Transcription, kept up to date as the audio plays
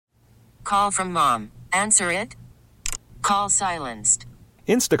Call from mom. Answer it. Call silenced.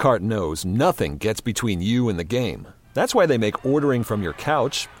 Instacart knows nothing gets between you and the game. That's why they make ordering from your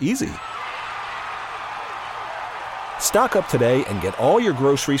couch easy. Stock up today and get all your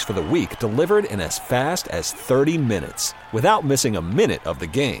groceries for the week delivered in as fast as 30 minutes without missing a minute of the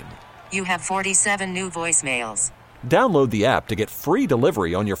game. You have 47 new voicemails. Download the app to get free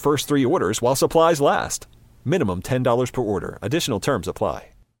delivery on your first 3 orders while supplies last. Minimum $10 per order. Additional terms apply.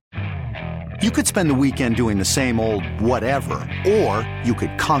 You could spend the weekend doing the same old whatever, or you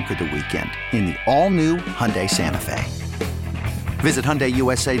could conquer the weekend in the all-new Hyundai Santa Fe. Visit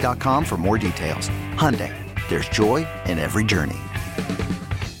HyundaiUSA.com for more details. Hyundai, there's joy in every journey.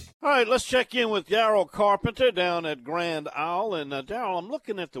 All right, let's check in with Daryl Carpenter down at Grand Isle. And, Daryl, I'm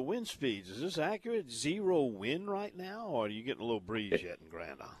looking at the wind speeds. Is this accurate? 0 wind right now, or are you getting a little breeze yet in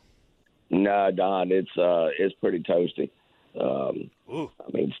Grand Isle? No, Don, it's pretty toasty.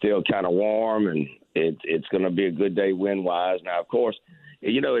 I mean, still kind of warm, and it's going to be a good day wind-wise. Now, of course,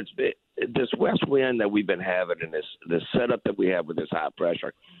 you know, this west wind that we've been having and this setup that we have with this high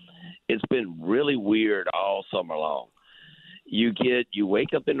pressure, it's been really weird all summer long. You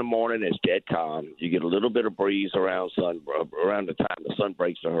wake up in the morning, it's dead calm. You get a little bit of breeze around the time the sun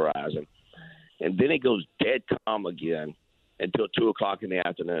breaks the horizon, and then it goes dead calm again until 2 o'clock in the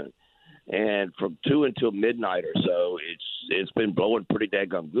afternoon. And from 2 until midnight or so, it's been blowing pretty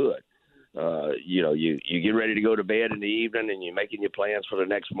daggum good. You know, you get ready to go to bed in the evening, and you're making your plans for the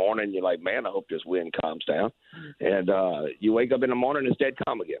next morning. You're like, man, I hope this wind calms down. And you wake up in the morning, it's dead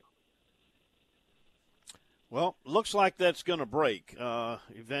calm again. Well, looks like that's going to break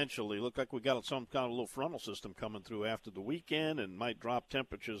eventually. Look like we got some kind of little frontal system coming through after the weekend, and might drop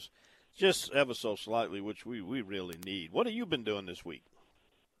temperatures just ever so slightly, which we really need. What have you been doing this week?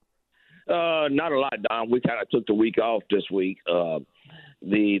 Not a lot, Don. We kind of took the week off this week.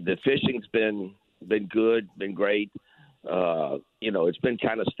 The fishing's been good, been great. You know, it's been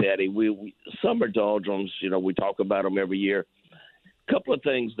kind of steady. We summer doldrums, you know, we talk about them every year. A couple of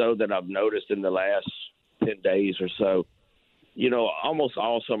things, though, that I've noticed in the last 10 days or so. You know, almost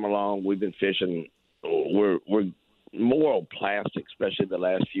all summer long we've been fishing. We're more on plastic, especially the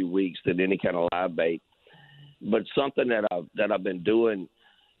last few weeks, than any kind of live bait. But something that I've been doing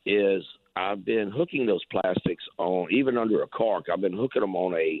is I've been hooking those plastics on, even under a cork. I've been hooking them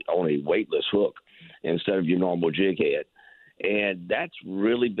on a weightless hook instead of your normal jig head, and that's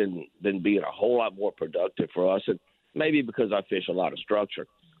really been being a whole lot more productive for us. And maybe because I fish a lot of structure,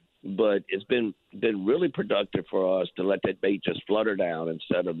 but it's been really productive for us to let that bait just flutter down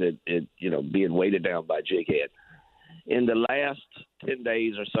instead of it you know, being weighted down by jig head. In the last 10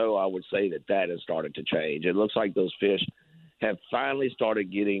 days or so, I would say that has started to change. It looks like those fish have finally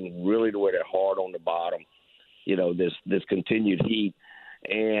started getting really to where they're hard on the bottom, you know, this continued heat,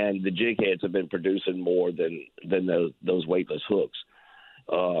 and the jig heads have been producing more than those weightless hooks,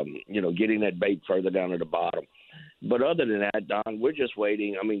 you know, getting that bait further down at the bottom. But other than that, Don, we're just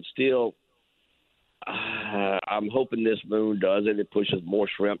waiting. I mean, still, I'm hoping this moon does it. It pushes more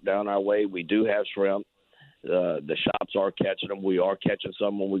shrimp down our way. We do have shrimp. The shops are catching them. We are catching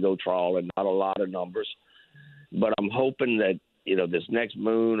some when we go trawling, not a lot of numbers. But I'm hoping that, you know, this next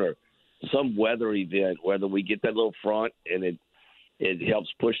moon or some weather event, whether we get that little front and it helps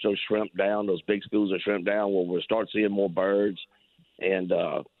push those shrimp down, those big schools of shrimp down, where we'll start seeing more birds and,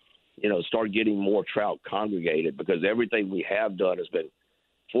 you know, start getting more trout congregated, because everything we have done has been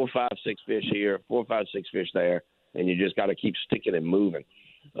 4, 5, 6 fish here, 4, 5, 6 fish there, and you just got to keep sticking and moving.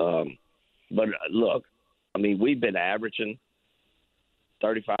 But look, I mean, we've been averaging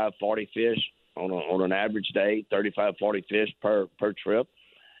 35, 40 fish on an average day, 35, 40 fish per trip.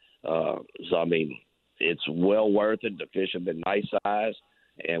 So, I mean, it's well worth it. The fish have been nice size,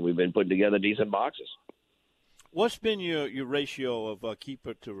 and we've been putting together decent boxes. What's been your ratio of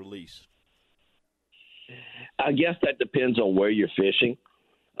keeper to release? I guess that depends on where you're fishing.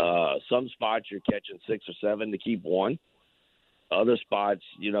 Some spots you're catching 6 or 7 to keep 1. Other spots,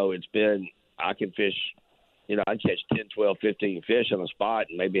 you know, I can fish, you know, I catch 10, 12, 15 fish on a spot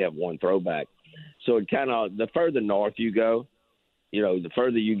and maybe have 1 throwback. So it kind of, the further north you go, you know, the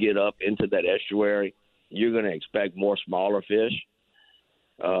further you get up into that estuary, you're going to expect more smaller fish.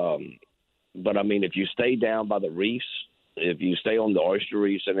 But, I mean, if you stay down by the reefs, if you stay on the oyster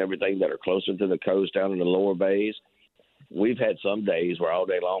reefs and everything that are closer to the coast down in the lower bays, we've had some days where all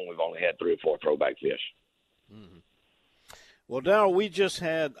day long we've only had 3 or 4 throwback fish. Mm-hmm. Well, Daryl, we just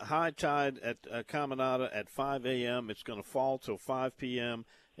had high tide at Caminada at 5 a.m. It's going to fall till 5 p.m.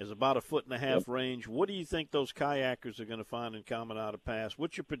 There's about a 1.5-foot range. What do you think those kayakers are going to find in Caminada Pass?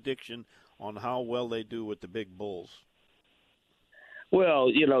 What's your prediction on how well they do with the big bulls?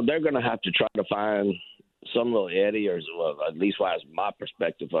 Well, they're going to have to try to find some little eddy, or well, at least that's my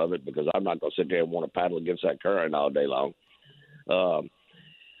perspective of it, because I'm not going to sit there and want to paddle against that current all day long.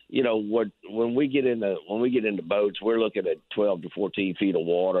 When we get into boats, we're looking at 12 to 14 feet of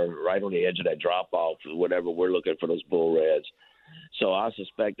water right on the edge of that drop off, whatever we're looking for those bull reds. So I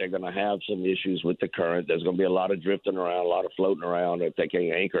suspect they're going to have some issues with the current. There's going to be a lot of drifting around, a lot of floating around if they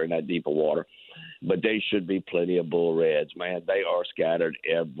can't anchor in that deeper water. But there should be plenty of bull reds, man. They are scattered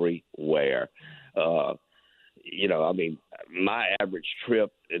everywhere. My average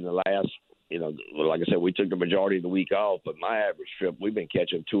trip in the last, like I said, we took the majority of the week off, but my average trip, we've been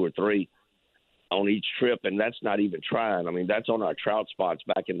catching 2 or 3 on each trip, and that's not even trying. I mean, that's on our trout spots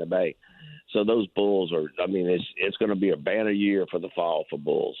back in the bay. So those bulls are, it's going to be a banner year for the fall for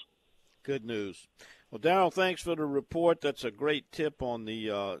bulls. Good news. Well, Daryl, thanks for the report. That's a great tip on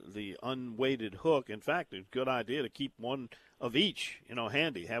the unweighted hook. In fact, it's a good idea to keep one of each,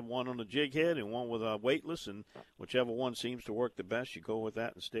 handy. Have one on the jig head and one with a weightless, and whichever one seems to work the best, you go with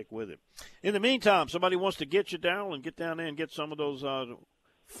that and stick with it. In the meantime, somebody wants to get you, Daryl, and get down there and get some of those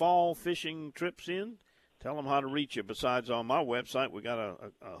fall fishing trips in. Tell them how to reach you. Besides, on my website, we got a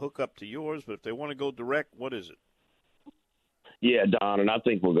hook up to yours, but if they want to go direct, what is it? Yeah, Don, and I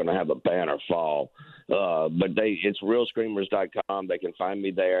think we're going to have a banner fall. But it's realscreamers.com. They can find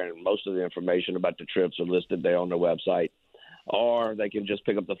me there, and most of the information about the trips are listed there on their website. Or they can just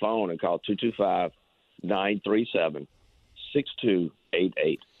pick up the phone and call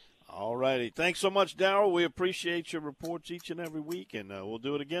 225-937-6288. All righty. Thanks so much, Daryl. We appreciate your reports each and every week, and we'll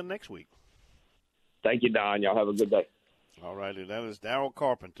do it again next week. Thank you, Don. Y'all have a good day. All righty. That is Daryl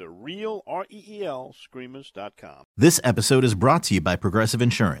Carpenter, Reel, REEL, Screamers.com. This episode is brought to you by Progressive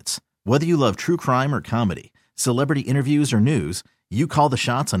Insurance. Whether you love true crime or comedy, celebrity interviews or news, you call the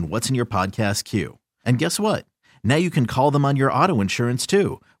shots on what's in your podcast queue. And guess what? Now you can call them on your auto insurance,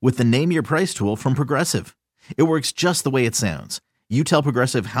 too, with the Name Your Price tool from Progressive. It works just the way it sounds. You tell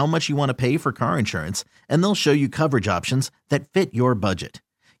Progressive how much you want to pay for car insurance, and they'll show you coverage options that fit your budget.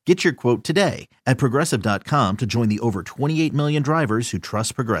 Get your quote today at Progressive.com to join the over 28 million drivers who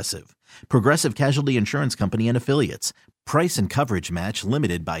trust Progressive. Progressive Casualty Insurance Company and Affiliates. Price and coverage match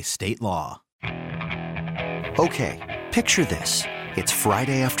limited by state law. Okay, picture this. It's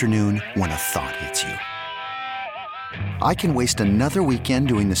Friday afternoon when a thought hits you. I can waste another weekend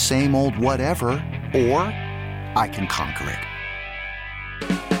doing the same old whatever, or I can conquer it.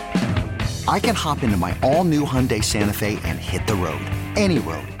 I can hop into my all-new Hyundai Santa Fe and hit the road. Any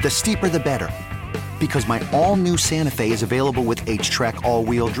road. The steeper, the better. Because my all-new Santa Fe is available with H-Track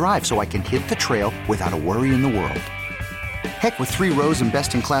all-wheel drive, so I can hit the trail without a worry in the world. Heck, with 3 rows and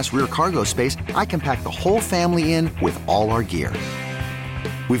best-in-class rear cargo space, I can pack the whole family in with all our gear.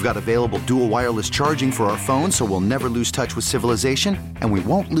 We've got available dual wireless charging for our phones, so we'll never lose touch with civilization, and we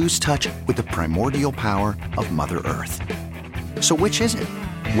won't lose touch with the primordial power of Mother Earth. So which is it?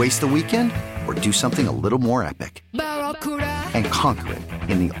 Waste the weekend or do something a little more epic? And conquer it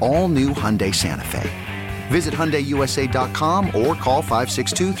in the all-new Hyundai Santa Fe. Visit HyundaiUSA.com or call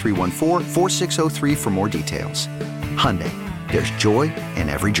 562-314-4603 for more details. Hyundai, there's joy in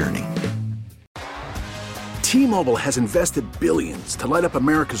every journey. T-Mobile has invested billions to light up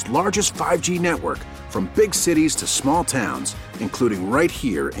America's largest 5G network, from big cities to small towns, including right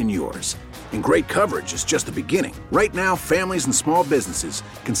here in yours. And great coverage is just the beginning. Right now, families and small businesses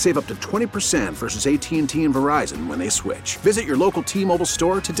can save up to 20% versus AT&T and Verizon when they switch. Visit your local T-Mobile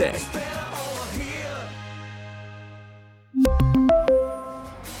store today.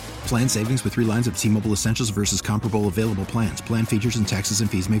 Plan savings with 3 lines of T-Mobile Essentials versus comparable available plans. Plan features and taxes and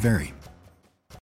fees may vary.